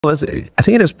Well, I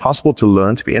think it is possible to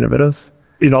learn to be innovative.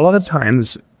 A lot of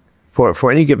times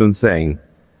for any given thing,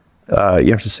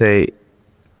 you have to say,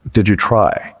 did you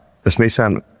try? This may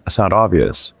sound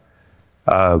obvious,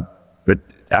 but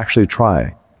actually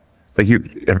try. Like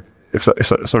if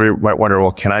somebody might wonder,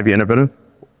 well, can I be innovative?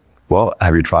 Well,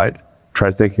 have you tried? Try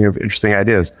thinking of interesting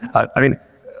ideas.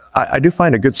 I do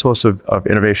find a good source of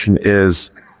innovation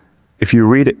is if you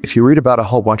read about a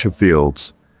whole bunch of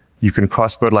fields, you can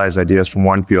cross-fertilize ideas from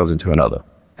one field into another.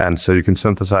 And so you can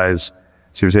synthesize,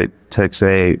 so you take,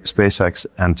 say, SpaceX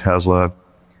and Tesla.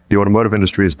 The automotive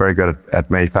industry is very good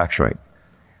at manufacturing.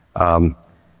 In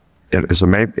terms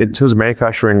of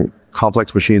manufacturing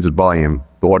complex machines at volume,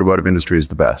 the automotive industry is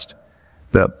the best.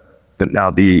 Now,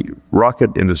 the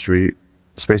rocket industry,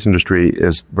 space industry,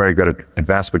 is very good at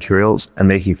advanced materials and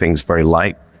making things very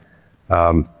light.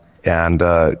 And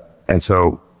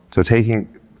so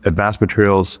taking advanced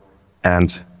materials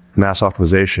and mass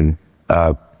optimization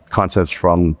concepts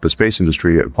from the space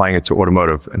industry, applying it to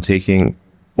automotive, and taking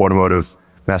automotive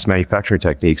mass manufacturing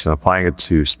techniques and applying it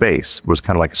to space was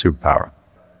kind of like a superpower.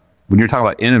 When you're talking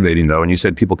about innovating, though, and you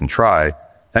said people can try,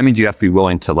 that means you have to be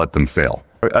willing to let them fail.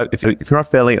 If you're not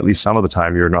failing at least some of the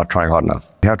time, you're not trying hard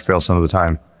enough. You have to fail some of the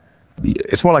time.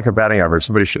 It's more like a batting average.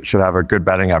 Somebody should have a good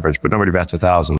batting average, but nobody bats 1,000.